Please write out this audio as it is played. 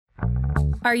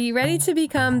Are you ready to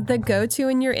become the go-to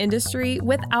in your industry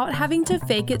without having to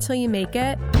fake it till you make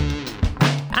it?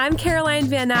 I'm Caroline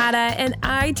Van Natta, and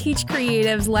I teach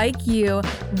creatives like you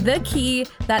the key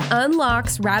that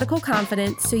unlocks radical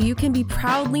confidence so you can be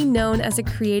proudly known as a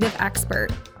creative expert.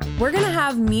 We're going to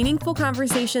have meaningful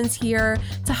conversations here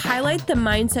to highlight the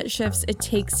mindset shifts it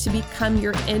takes to become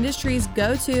your industry's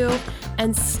go-to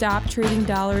and stop trading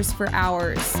dollars for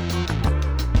hours.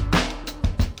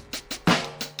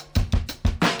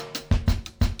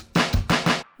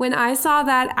 When I saw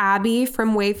that Abby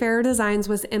from Wayfarer Designs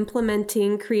was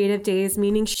implementing creative days,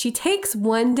 meaning she takes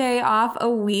one day off a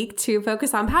week to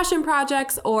focus on passion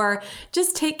projects or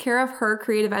just take care of her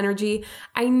creative energy,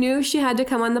 I knew she had to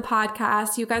come on the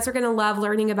podcast. You guys are going to love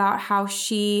learning about how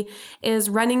she is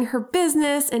running her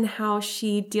business and how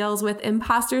she deals with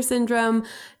imposter syndrome,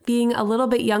 being a little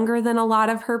bit younger than a lot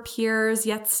of her peers,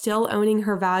 yet still owning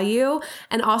her value,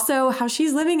 and also how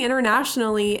she's living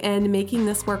internationally and making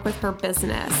this work with her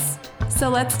business. So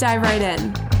let's dive right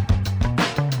in.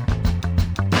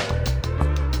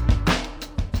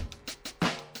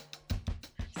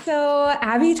 So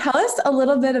Abby, tell us a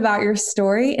little bit about your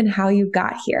story and how you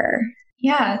got here.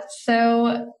 Yeah,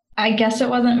 so I guess it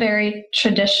wasn't very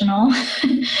traditional.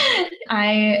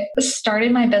 I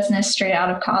started my business straight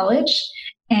out of college.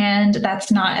 And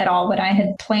that's not at all what I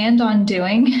had planned on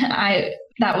doing.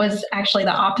 That was actually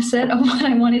the opposite of what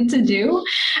I wanted to do.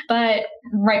 But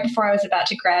right before I was about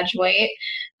to graduate,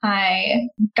 I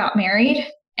got married,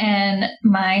 and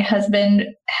my husband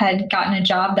had gotten a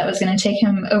job that was going to take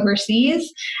him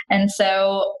overseas. And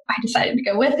so I decided to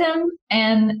go with him,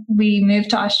 and we moved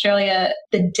to Australia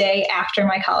the day after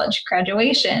my college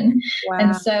graduation. Wow.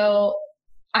 And so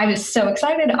I was so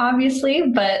excited, obviously,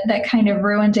 but that kind of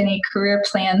ruined any career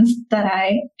plans that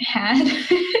I had.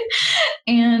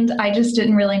 And I just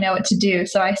didn't really know what to do.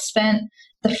 So I spent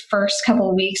the first couple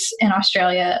of weeks in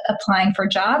Australia applying for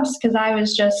jobs because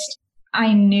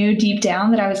I knew deep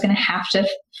down that I was going to have to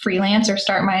freelance or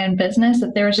start my own business,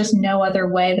 that there was just no other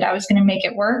way that I was going to make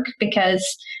it work because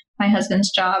my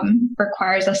husband's job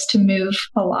requires us to move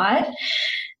a lot.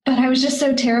 But I was just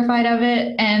so terrified of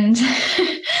it, and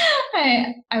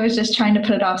I was just trying to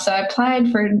put it off. So I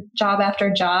applied for job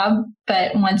after job,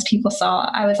 but once people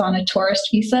saw I was on a tourist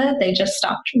visa, they just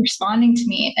stopped responding to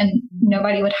me and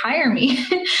nobody would hire me.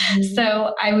 Mm-hmm.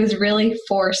 So I was really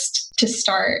forced to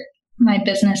start my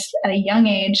business at a young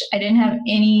age. I didn't have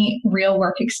any real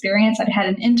work experience. I'd had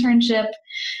an internship.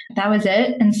 That was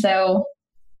it. And so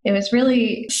it was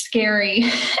really scary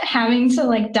having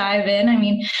to dive in. I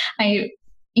mean, I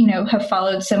have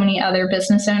followed so many other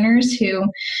business owners who,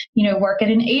 work at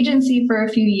an agency for a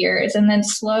few years and then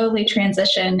slowly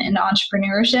transition into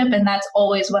entrepreneurship. And that's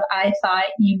always what I thought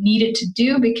you needed to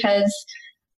do, because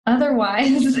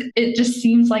otherwise it just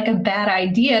seems like a bad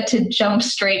idea to jump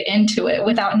straight into it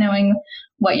without knowing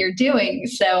what you're doing.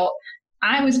 So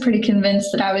I was pretty convinced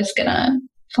that I was going to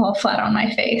fall flat on my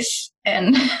face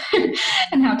and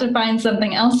and have to find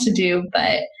something else to do.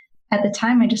 But at the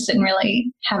time, I just didn't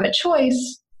really have a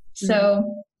choice.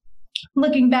 So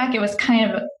looking back, it was kind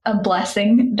of a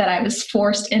blessing that I was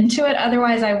forced into it.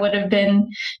 Otherwise, I would have been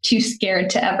too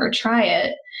scared to ever try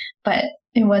it. But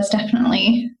it was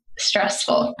definitely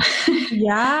stressful.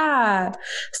 Yeah.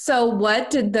 So what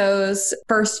did those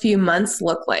first few months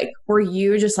look like? Were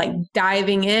you just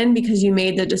diving in because you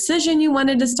made the decision you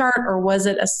wanted to start, or was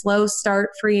it a slow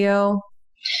start for you?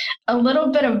 A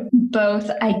little bit of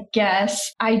both, I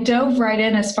guess. I dove right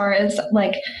in as far as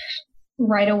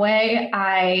right away.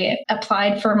 I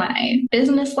applied for my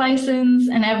business license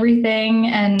and everything.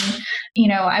 And,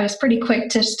 I was pretty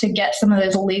quick just to get some of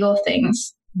those legal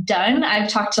things done. I've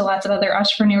talked to lots of other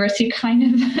entrepreneurs who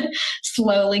kind of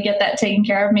slowly get that taken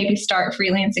care of, maybe start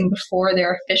freelancing before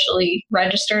they're officially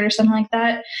registered or something like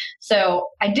that. So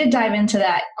I did dive into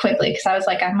that quickly because I was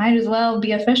I might as well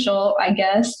be official, I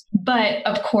guess. But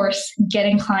of course,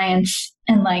 getting clients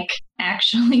and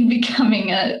actually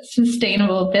becoming a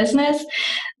sustainable business,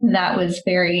 that was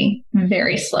very,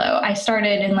 very slow. I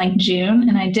started in June,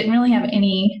 and I didn't really have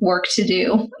any work to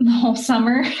do the whole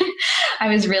summer. I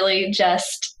was really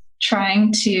just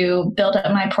trying to build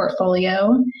up my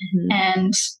portfolio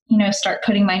and, start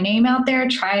putting my name out there,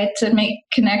 try to make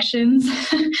connections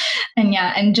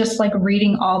and just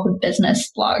reading all the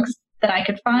business blogs that I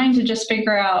could find to just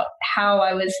figure out how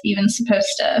I was even supposed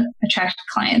to attract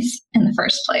clients in the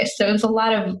first place. So it was a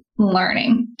lot of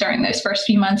learning during those first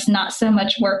few months, not so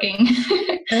much working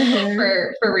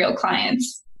for real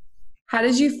clients. How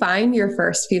did you find your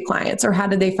first few clients, or how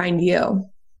did they find you?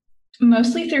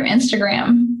 Mostly through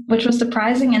Instagram. which was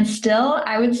surprising. And still,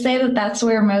 I would say that that's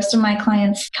where most of my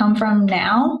clients come from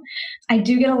now. I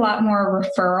do get a lot more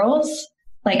referrals,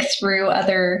 like through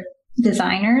other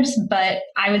designers, but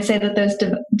I would say that those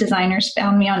designers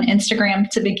found me on Instagram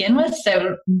to begin with.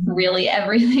 So really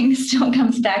everything still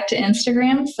comes back to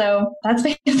Instagram. So that's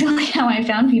basically how I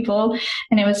found people.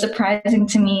 And it was surprising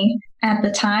to me at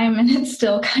the time. And it's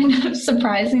still kind of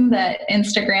surprising that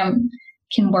Instagram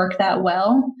can work that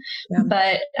well. Yeah.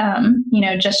 But,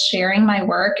 just sharing my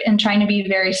work and trying to be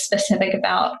very specific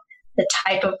about the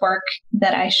type of work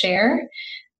that I share,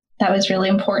 that was really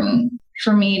important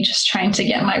for me, just trying to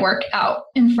get my work out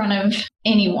in front of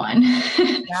anyone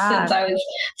since I was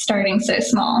starting so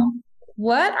small.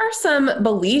 What are some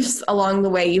beliefs along the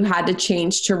way you had to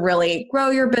change to really grow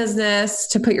your business,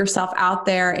 to put yourself out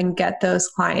there and get those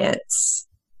clients?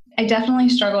 I definitely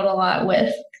struggled a lot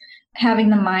with having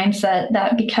the mindset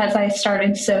that because I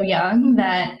started so young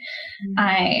that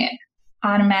I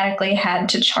automatically had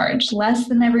to charge less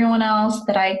than everyone else,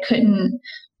 that I couldn't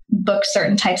book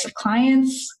certain types of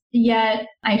clients. Yet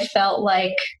I felt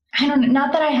like, I don't know,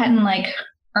 not that I hadn't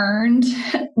earned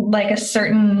a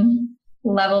certain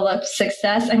level of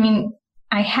success. I mean,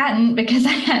 I hadn't, because I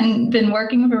hadn't been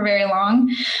working for very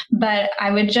long, but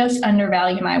I would just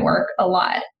undervalue my work a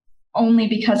lot only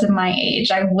because of my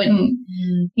age. I wouldn't,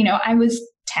 I was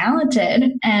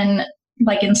talented, and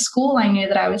in school, I knew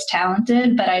that I was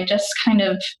talented, but I just kind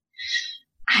of,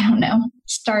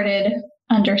 started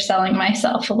underselling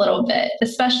myself a little bit,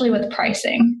 especially with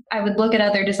pricing. I would look at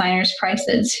other designers'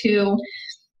 prices who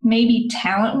maybe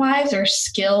talent-wise or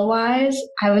skill-wise,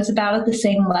 I was about at the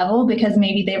same level because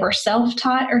maybe they were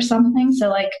self-taught or something.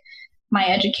 So my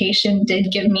education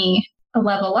did give me a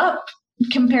level up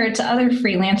compared to other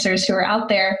freelancers who are out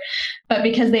there. But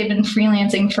because they've been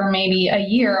freelancing for maybe a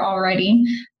year already,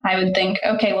 I would think,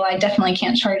 okay, well, I definitely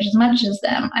can't charge as much as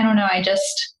them. I don't know.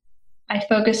 I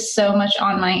focused so much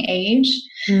on my age,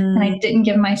 and I didn't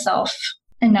give myself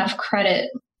enough credit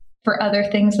for other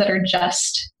things that are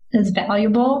just as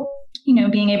valuable.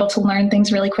 Being able to learn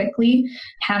things really quickly,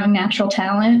 having natural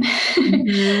talent.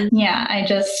 Yeah, I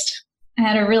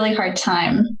had a really hard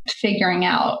time figuring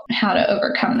out how to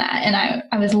overcome that. And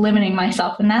I was limiting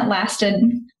myself, and that lasted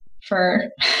for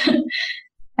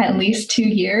at least 2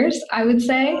 years, I would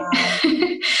say.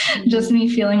 Just me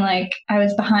feeling like I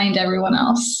was behind everyone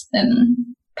else and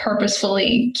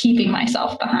purposefully keeping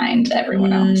myself behind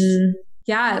everyone else.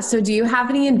 Yeah. So do you have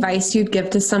any advice you'd give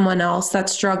to someone else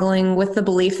that's struggling with the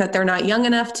belief that they're not young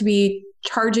enough to be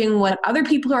charging what other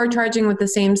people are charging with the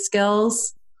same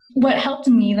skills? What helped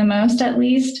me the most, at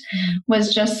least,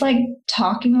 was just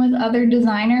talking with other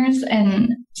designers,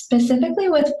 and specifically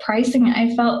with pricing.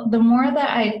 I felt the more that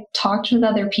I talked with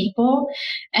other people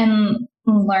and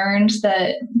learned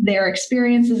that their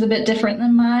experience is a bit different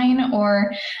than mine,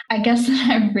 or I guess that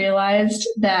I realized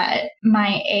that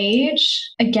my age,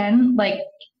 again,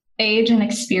 age and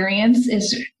experience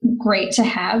is great to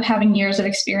have. Having years of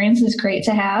experience is great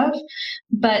to have,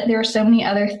 but there are so many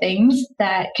other things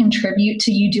that contribute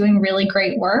to you doing really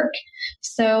great work.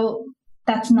 So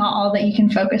that's not all that you can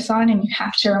focus on, and you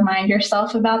have to remind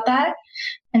yourself about that.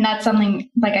 And that's something,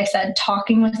 like I said,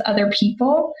 talking with other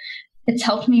people, it's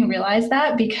helped me realize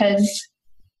that, because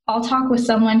I'll talk with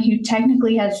someone who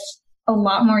technically has a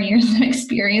lot more years of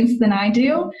experience than I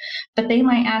do, but they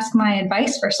might ask my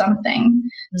advice for something.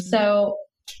 So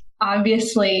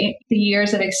obviously the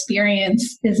years of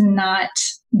experience is not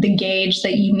the gauge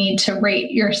that you need to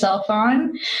rate yourself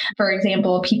on. For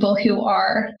example, people who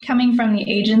are coming from the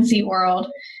agency world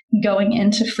going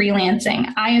into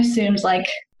freelancing, I assumed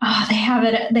they have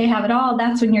it all.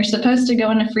 That's when you're supposed to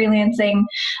go into freelancing.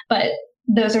 But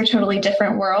those are totally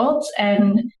different worlds.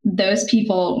 And those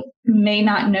people may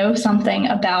not know something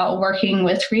about working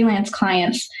with freelance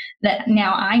clients that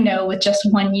now I know with just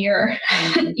 1 year,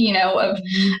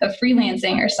 of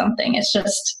freelancing or something. It's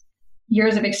just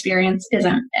years of experience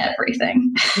isn't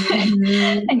everything.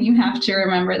 And you have to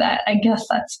remember that. I guess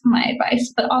that's my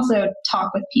advice. But also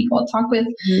talk with people. Talk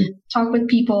with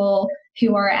people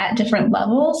who are at different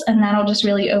levels, and that'll just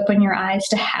really open your eyes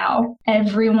to how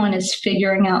everyone is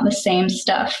figuring out the same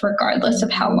stuff regardless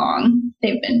of how long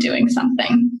they've been doing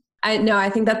something. I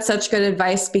think that's such good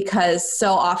advice, because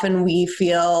so often we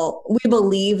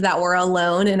believe that we're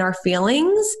alone in our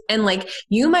feelings. And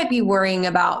you might be worrying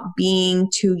about being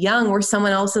too young, where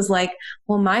someone else is like,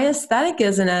 well, my aesthetic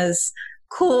isn't as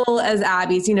cool as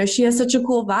Abby's. She has such a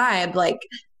cool vibe.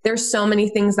 There's so many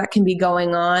things that can be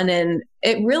going on. And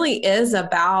it really is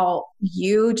about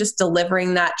you just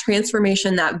delivering that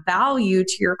transformation, that value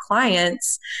to your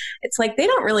clients. It's they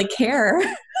don't really care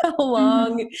how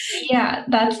long. Yeah,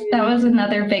 that was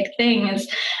another big thing is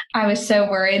I was so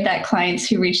worried that clients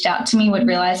who reached out to me would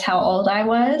realize how old I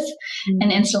was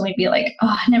and instantly be like,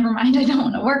 oh, never mind, I don't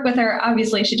want to work with her.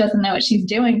 Obviously, she doesn't know what she's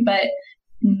doing, but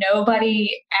nobody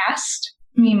asked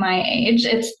me my age.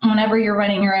 It's whenever you're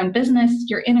running your own business,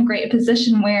 you're in a great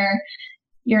position where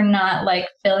you're not like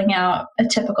filling out a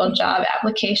typical job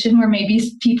application where maybe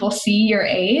people see your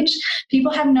age.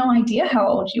 People have no idea how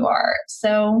old you are.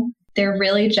 So they're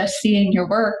really just seeing your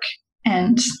work.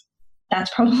 And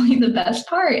that's probably the best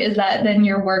part is that then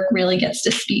your work really gets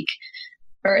to speak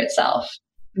for itself.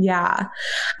 Yeah.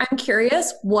 I'm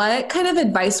curious, what kind of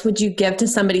advice would you give to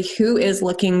somebody who is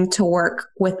looking to work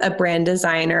with a brand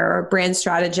designer or brand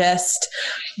strategist,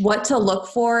 what to look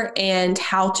for and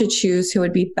how to choose who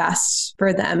would be best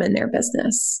for them in their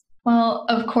business? Well,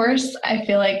 of course, I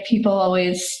feel like people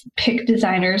always pick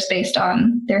designers based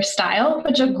on their style,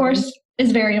 which of course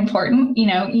is very important. You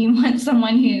know, you want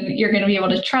someone who you're going to be able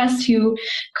to trust, who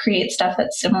creates stuff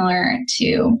that's similar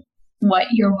to what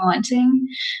you're wanting.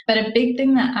 But a big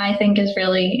thing that I think is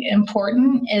really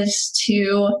important is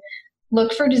to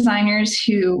look for designers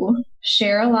who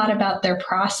share a lot about their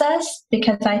process,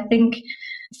 because I think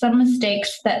some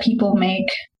mistakes that people make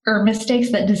or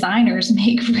mistakes that designers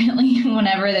make really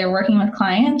whenever they're working with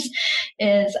clients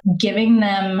is giving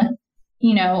them,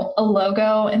 you know, a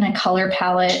logo and a color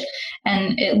palette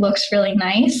and it looks really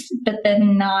nice, but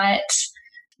then not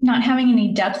having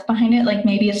any depth behind it. Like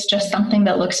maybe it's just something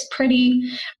that looks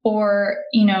pretty or,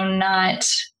 you know, not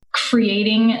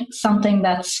creating something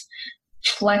that's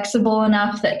flexible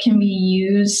enough that can be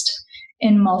used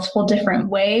in multiple different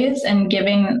ways and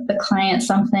giving the client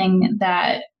something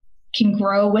that can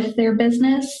grow with their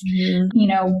business. Mm-hmm. You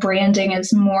know, branding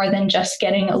is more than just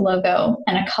getting a logo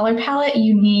and a color palette.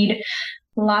 You need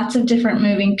lots of different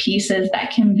moving pieces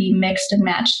that can be mixed and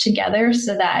matched together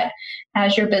so that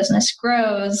as your business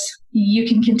grows, you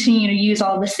can continue to use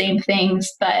all the same things,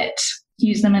 but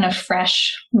use them in a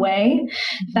fresh way.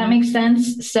 Mm-hmm. If that makes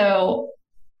sense. So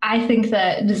I think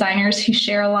that designers who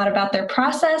share a lot about their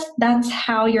process, that's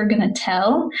how you're going to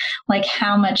tell like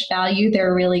how much value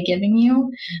they're really giving you.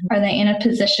 Mm-hmm. Are they in a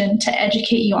position to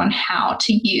educate you on how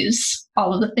to use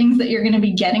all of the things that you're going to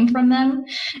be getting from them?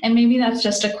 And maybe that's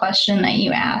just a question that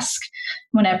you ask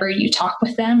whenever you talk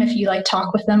with them. If you like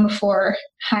talk with them before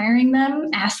hiring them,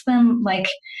 ask them like,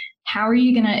 how are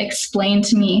you going to explain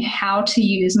to me how to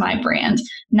use my brand,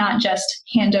 not just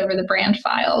hand over the brand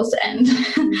files and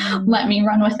let me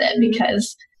run with it?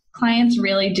 Because clients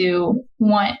really do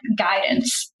want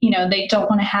guidance. You know, they don't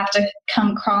want to have to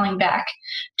come crawling back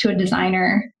to a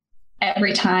designer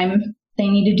every time they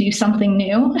need to do something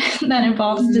new that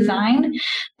involves design.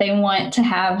 They want to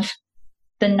have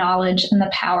the knowledge and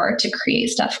the power to create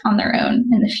stuff on their own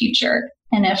in the future.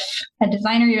 And if a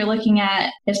designer you're looking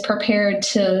at is prepared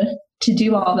to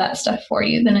do all that stuff for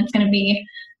you, then it's going to be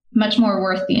much more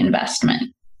worth the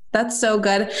investment. That's so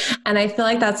good. And I feel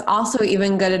like that's also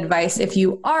even good advice if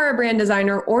you are a brand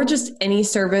designer or just any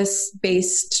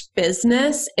service-based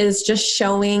business, is just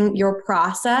showing your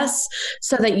process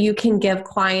so that you can give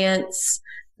clients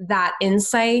that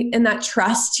insight and that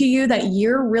trust to you that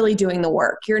you're really doing the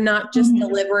work. You're not just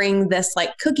delivering this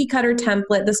like cookie cutter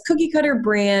template, this cookie cutter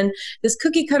brand, this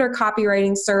cookie cutter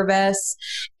copywriting service,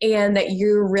 and that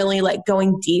you're really like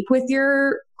going deep with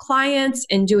your clients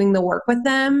and doing the work with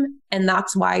them. And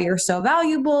that's why you're so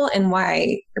valuable and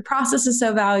why your process is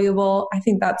so valuable. I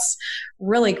think that's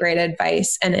really great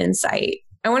advice and insight.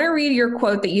 I want to read your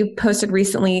quote that you posted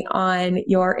recently on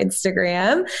your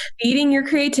Instagram. Feeding your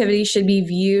creativity should be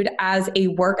viewed as a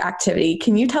work activity.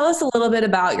 Can you tell us a little bit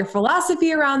about your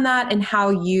philosophy around that and how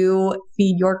you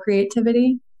feed your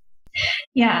creativity?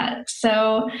 Yeah,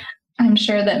 so I'm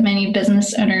sure that many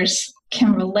business owners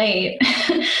can relate.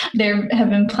 There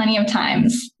have been plenty of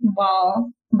times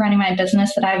while running my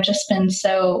business that I've just been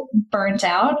so burnt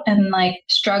out and like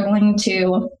struggling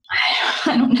to,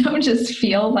 I don't know, just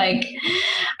feel like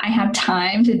I have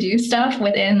time to do stuff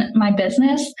within my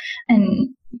business.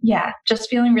 And yeah, just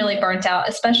feeling really burnt out,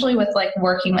 especially with like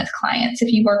working with clients.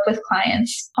 If you work with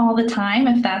clients all the time,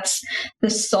 if that's the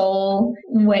sole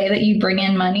way that you bring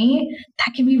in money,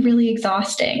 that can be really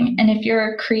exhausting. And if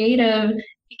you're creative,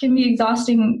 it can be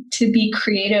exhausting to be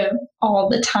creative all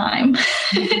the time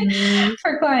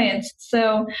for clients.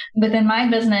 So within my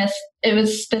business, it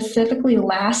was specifically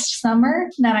last summer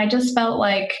that I just felt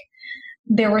like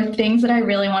there were things that I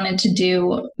really wanted to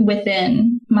do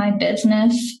within my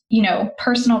business, you know,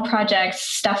 personal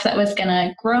projects, stuff that was going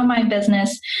to grow my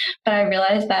business. But I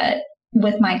realized that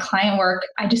with my client work,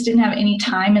 I just didn't have any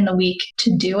time in the week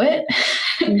to do it.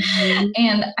 Mm-hmm.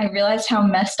 And I realized how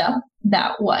messed up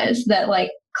that was, that like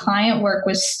client work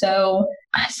was so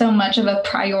much of a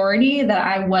priority that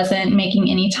I wasn't making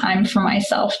any time for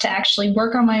myself to actually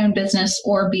work on my own business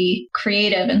or be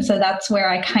creative. And so that's where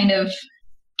I kind of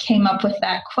came up with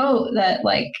that quote that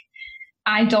like,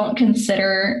 I don't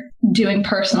consider doing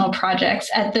personal projects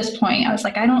at this point. I was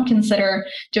like, I don't consider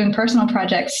doing personal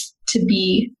projects to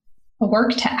be a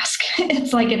work task.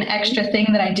 It's like an extra thing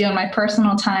that I do in my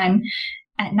personal time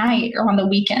at night or on the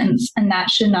weekends. And that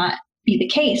should not be the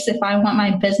case. If I want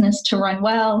my business to run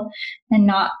well and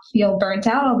not feel burnt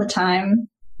out all the time,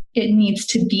 it needs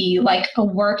to be like a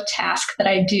work task that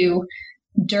I do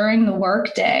during the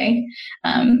work day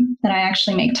that I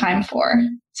actually make time for.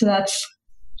 So that's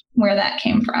where that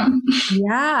came from.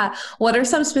 Yeah. What are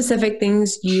some specific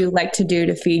things you like to do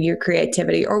to feed your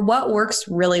creativity, or what works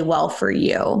really well for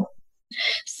you?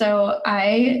 So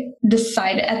I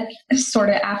decided sort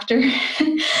of after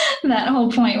that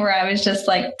whole point where I was just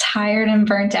like tired and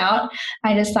burnt out,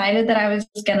 I decided that I was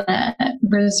going to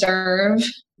reserve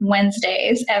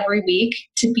Wednesdays every week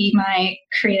to be my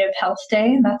creative health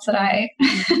day. That's what I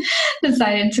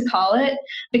decided to call it,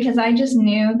 because I just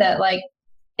knew that like,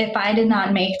 if I did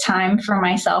not make time for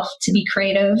myself to be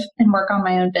creative and work on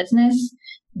my own business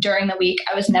during the week,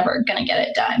 I was never going to get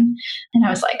it done. And I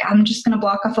was like, I'm just going to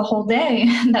block off a whole day.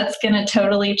 That's going to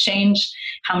totally change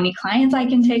how many clients I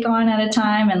can take on at a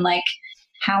time and like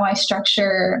how I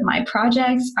structure my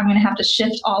projects. I'm going to have to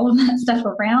shift all of that stuff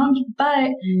around, but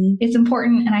it's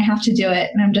important and I have to do it.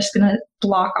 And I'm just going to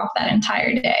block off that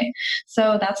entire day.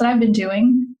 So that's what I've been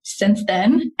doing since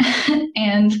then.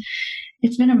 And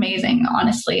it's been amazing,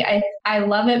 honestly. I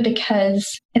love it because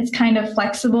it's kind of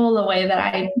flexible the way that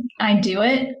I do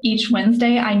it. Each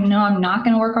Wednesday, I know I'm not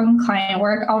going to work on client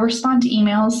work. I'll respond to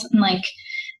emails and like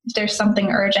if there's something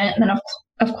urgent, then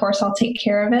of course I'll take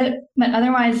care of it. But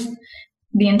otherwise,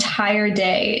 the entire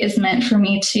day is meant for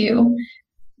me to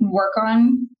work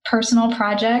on personal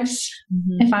projects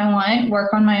if I want,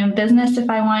 work on my own business if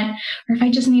I want, or if I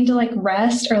just need to like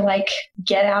rest or like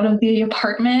get out of the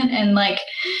apartment and like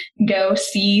go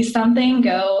see something,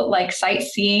 go like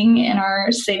sightseeing in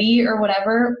our city or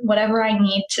whatever I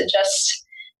need to just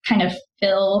kind of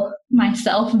fill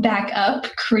myself back up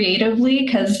creatively,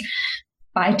 because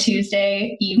by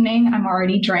Tuesday evening, I'm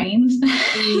already drained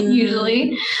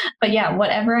usually. But yeah,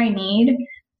 whatever I need,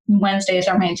 Wednesdays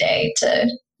are my day to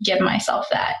give myself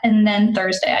that. And then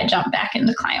Thursday, I jump back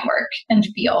into client work and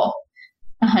feel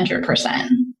 100%.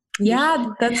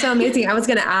 Yeah, that's so amazing. I was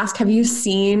going to ask, have you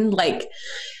seen like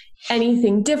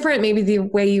anything different? Maybe the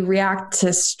way you react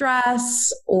to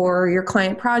stress or your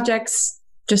client projects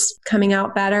just coming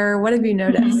out better? What have you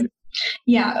noticed?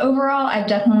 Yeah, overall, I've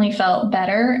definitely felt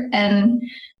better. And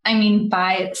I mean,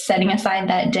 by setting aside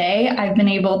that day, I've been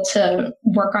able to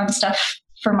work on stuff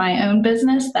for my own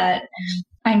business that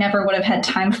I never would have had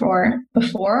time for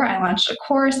before. I launched a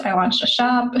course, I launched a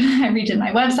shop, I redid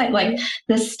my website, like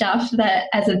the stuff that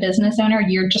as a business owner,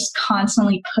 you're just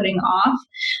constantly putting off,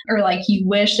 or like you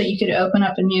wish that you could open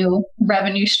up a new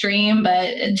revenue stream, but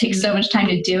it takes so much time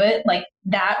to do it. Like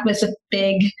that was a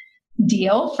big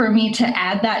deal for me to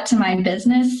add that to my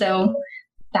business. So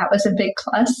that was a big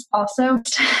plus also,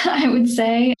 I would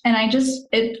say. And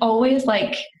it always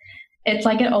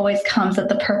comes at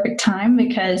the perfect time,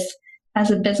 because as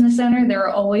a business owner, there are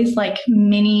always like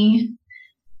many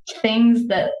things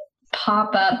that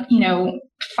pop up,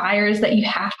 fires that you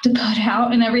have to put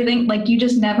out and everything. Like you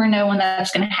just never know when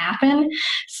that's going to happen.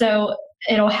 So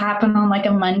it'll happen on like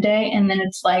a Monday, and then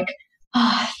it's like,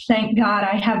 oh, thank God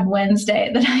I have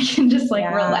Wednesday that I can just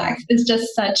relax.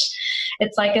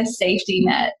 It's like a safety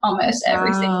net almost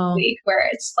every single week, where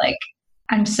it's like,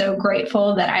 I'm so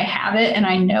grateful that I have it and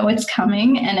I know it's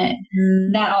coming. And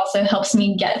that also helps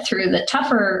me get through the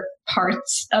tougher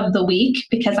parts of the week,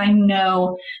 because I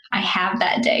know I have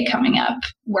that day coming up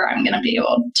where I'm going to be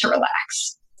able to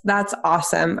relax. That's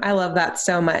awesome. I love that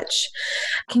so much.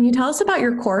 Can you tell us about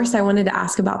your course? I wanted to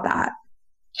ask about that.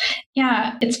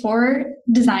 Yeah, it's for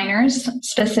designers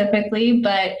specifically,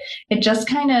 but it just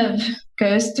kind of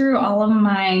goes through all of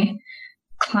my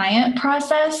client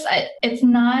process. It's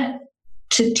not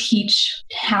to teach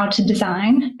how to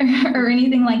design or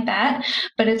anything like that,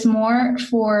 but it's more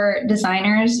for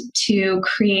designers to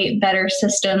create better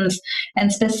systems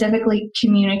and specifically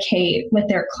communicate with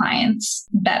their clients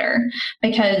better,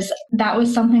 because that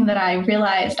was something that I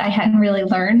realized I hadn't really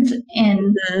learned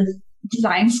in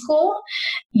design school.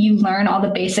 You learn all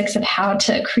the basics of how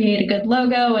to create a good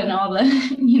logo and all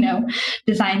the,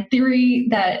 design theory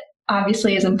that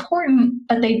obviously is important,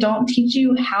 but they don't teach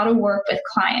you how to work with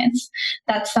clients.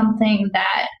 That's something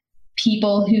that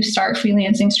people who start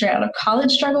freelancing straight out of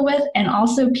college struggle with, and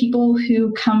also people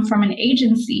who come from an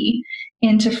agency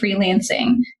into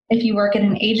freelancing. If you work at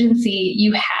an agency,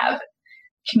 you have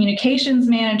communications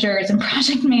managers and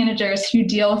project managers who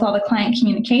deal with all the client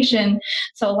communication.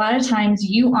 So a lot of times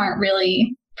you aren't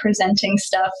really presenting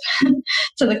stuff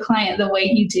to the client the way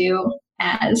you do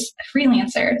as a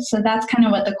freelancer. So that's kind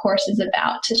of what the course is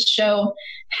about, to show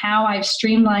how I've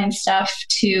streamlined stuff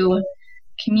to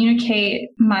communicate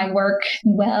my work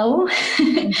well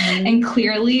and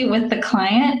clearly with the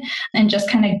client, and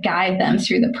just kind of guide them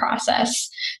through the process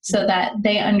so that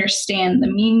they understand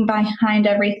the meaning behind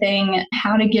everything,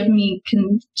 how to give me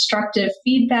constructive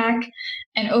feedback,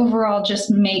 and overall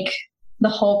just make the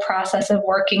whole process of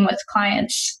working with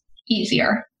clients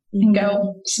easier and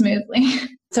go smoothly.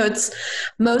 So it's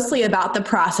mostly about the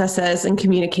processes and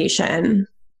communication.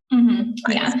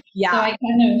 Yeah. So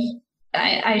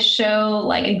I show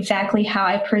like exactly how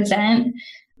I present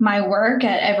my work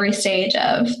at every stage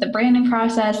of the branding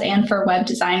process and for web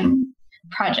design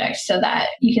projects, so that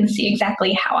you can see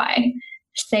exactly how I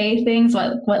say things,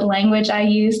 what language I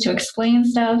use to explain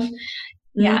stuff.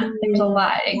 Yeah, there's a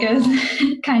lot. It goes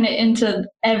kind of into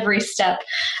every step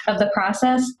of the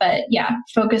process, but yeah,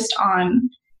 focused on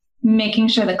making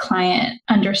sure the client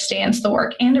understands the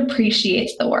work and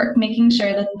appreciates the work, making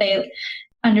sure that they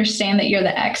understand that you're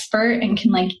the expert and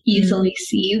can like easily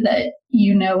see that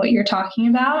you know what you're talking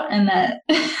about, and that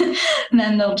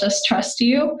then they'll just trust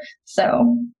you.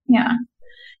 So yeah.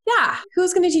 Yeah.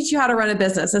 Who's going to teach you how to run a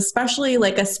business, especially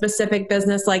like a specific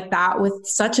business like that with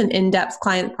such an in-depth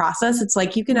client process? It's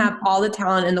like you can have all the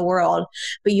talent in the world,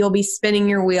 but you'll be spinning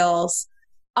your wheels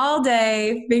all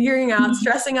day, figuring out,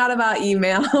 stressing out about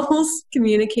emails,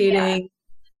 communicating.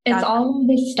 Yeah. It's all of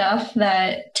this stuff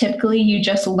that typically you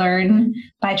just learn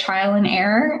by trial and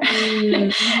error.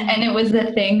 And it was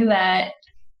the thing that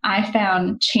I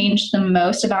found changed the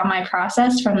most about my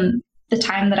process from the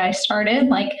time that I started.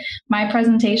 Like my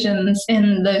presentations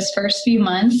in those first few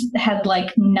months had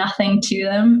like nothing to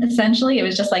them. Essentially, it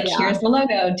was just like, here's the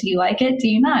logo. Do you like it? Do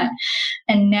you not?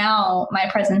 And now my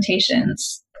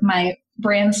presentations, my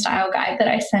brand style guide that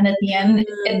I send at the end,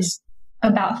 it's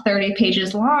about 30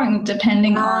 pages long,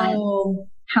 depending on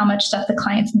how much stuff the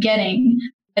client's getting.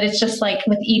 But it's just like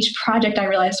with each project, I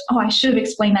realized, I should have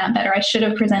explained that better. I should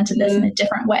have presented this in a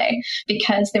different way,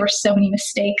 because there were so many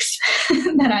mistakes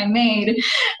that I made,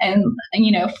 and,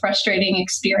 frustrating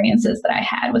experiences that I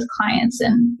had with clients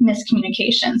and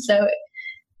miscommunication. So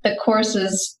the course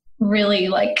is really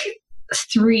like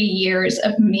 3 years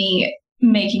of me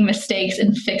making mistakes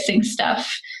and fixing stuff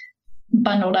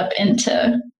bundled up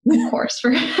into the course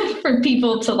for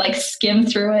people to like skim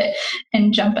through it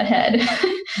and jump ahead.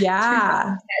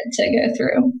 Yeah. to go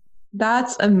through.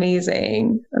 That's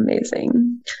amazing.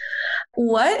 Amazing.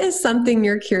 What is something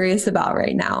you're curious about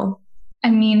right now? I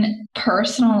mean,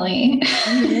 personally,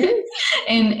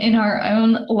 in our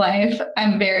own life,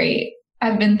 I've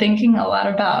been thinking a lot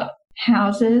about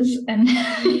houses and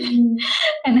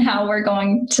and how we're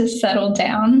going to settle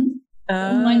down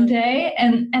one day,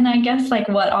 and I guess like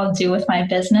what I'll do with my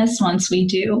business once we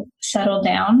do settle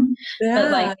down.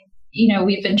 But like,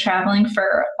 we've been traveling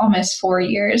for almost 4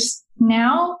 years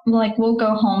now. Like we'll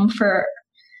go home for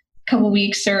a couple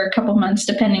weeks or a couple months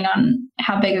depending on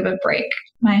how big of a break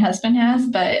my husband has,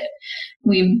 but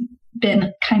we've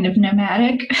been kind of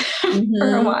nomadic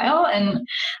for a while, and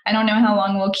I don't know how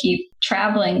long we'll keep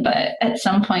traveling, but at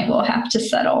some point we'll have to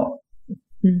settle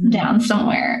down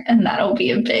somewhere, and that'll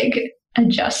be a big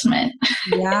adjustment.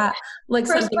 Yeah. Like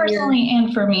for us personally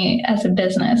and for me as a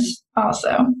business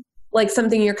also. Like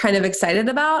something you're kind of excited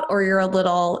about, or you're a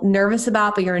little nervous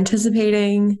about, but you're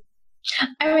anticipating?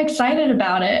 I'm excited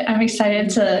about it. I'm excited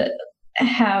to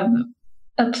have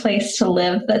a place to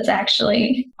live that's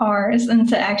actually ours, and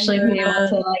to actually be able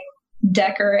to like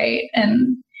decorate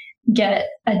and get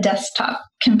a desktop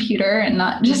computer and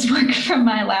not just work from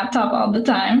my laptop all the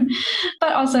time.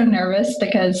 But also nervous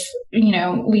because,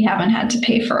 we haven't had to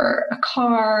pay for a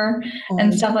car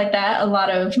and stuff like that. A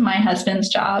lot of my husband's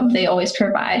job, they always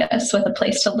provide us with a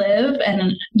place to live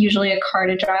and usually a car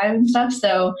to drive and stuff.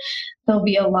 So there'll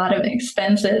be a lot of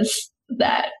expenses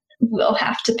that we'll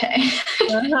have to pay.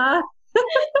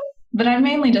 But I'm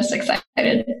mainly just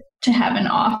excited to have an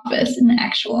office, an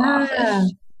actual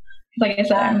office. Like I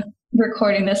said, I'm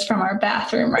recording this from our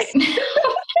bathroom right now.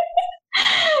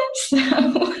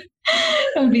 So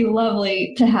it would be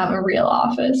lovely to have a real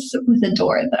office with a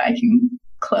door that I can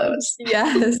close.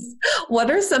 Yes.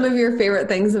 What are some of your favorite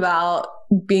things about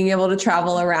being able to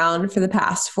travel around for the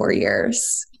past 4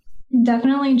 years?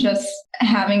 Definitely just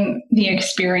having the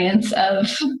experience of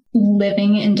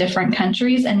living in different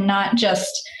countries and not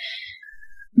just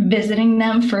visiting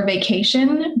them for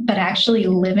vacation, but actually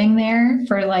living there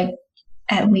for like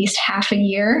at least half a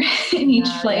year in each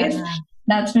place. Yeah.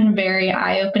 That's been very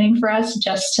eye-opening for us,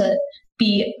 just to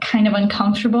be kind of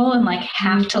uncomfortable and like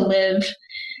have to live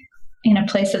in a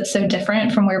place that's so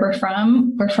different from where we're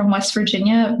from. We're from West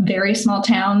Virginia, very small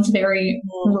towns, very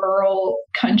rural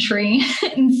country.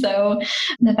 And so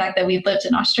the fact that we've lived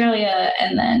in Australia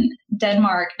and then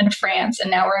Denmark and France,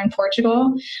 and now we're in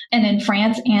Portugal. And in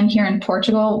France and here in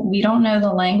Portugal, we don't know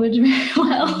the language very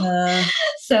well.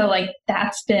 So like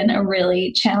that's been a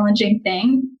really challenging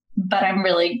thing, but I'm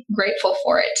really grateful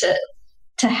for it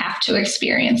to have to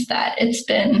experience that. It's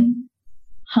been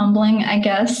humbling, I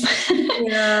guess,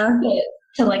 to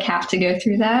like have to go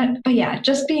through that. But yeah,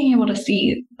 just being able to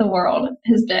see the world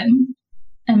has been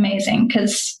amazing,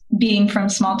 because being from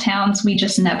small towns, we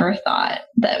just never thought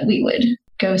that we would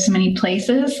go so many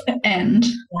places. And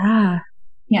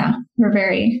yeah, we're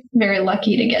very, very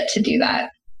lucky to get to do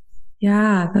that.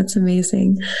 Yeah, that's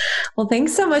amazing. Well,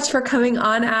 thanks so much for coming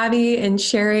on, Abby, and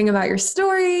sharing about your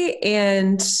story.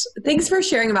 And thanks for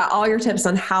sharing about all your tips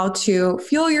on how to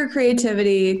fuel your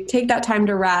creativity, take that time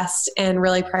to rest, and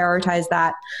really prioritize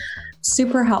that.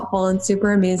 Super helpful and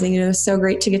super amazing. And it was so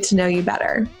great to get to know you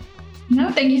better.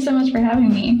 No, thank you so much for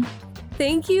having me.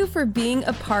 Thank you for being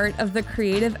a part of the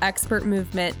Creative Expert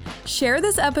Movement. Share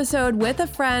this episode with a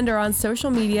friend or on social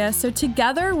media so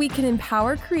together we can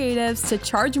empower creatives to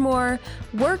charge more,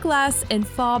 work less, and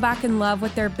fall back in love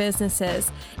with their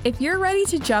businesses. If you're ready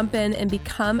to jump in and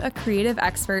become a creative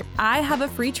expert, I have a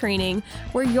free training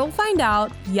where you'll find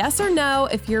out yes or no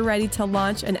if you're ready to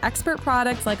launch an expert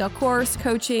product like a course,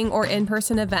 coaching, or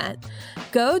in-person event.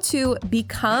 Go to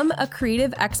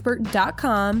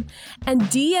becomeacreativeexpert.com and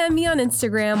DM me on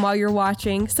Instagram while you're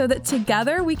watching so that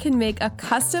together we can make a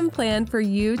custom plan for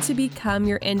you to become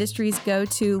your industry's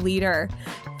go-to leader.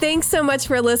 Thanks so much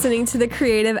for listening to the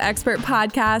Creative Expert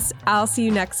Podcast. I'll see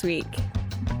you next week.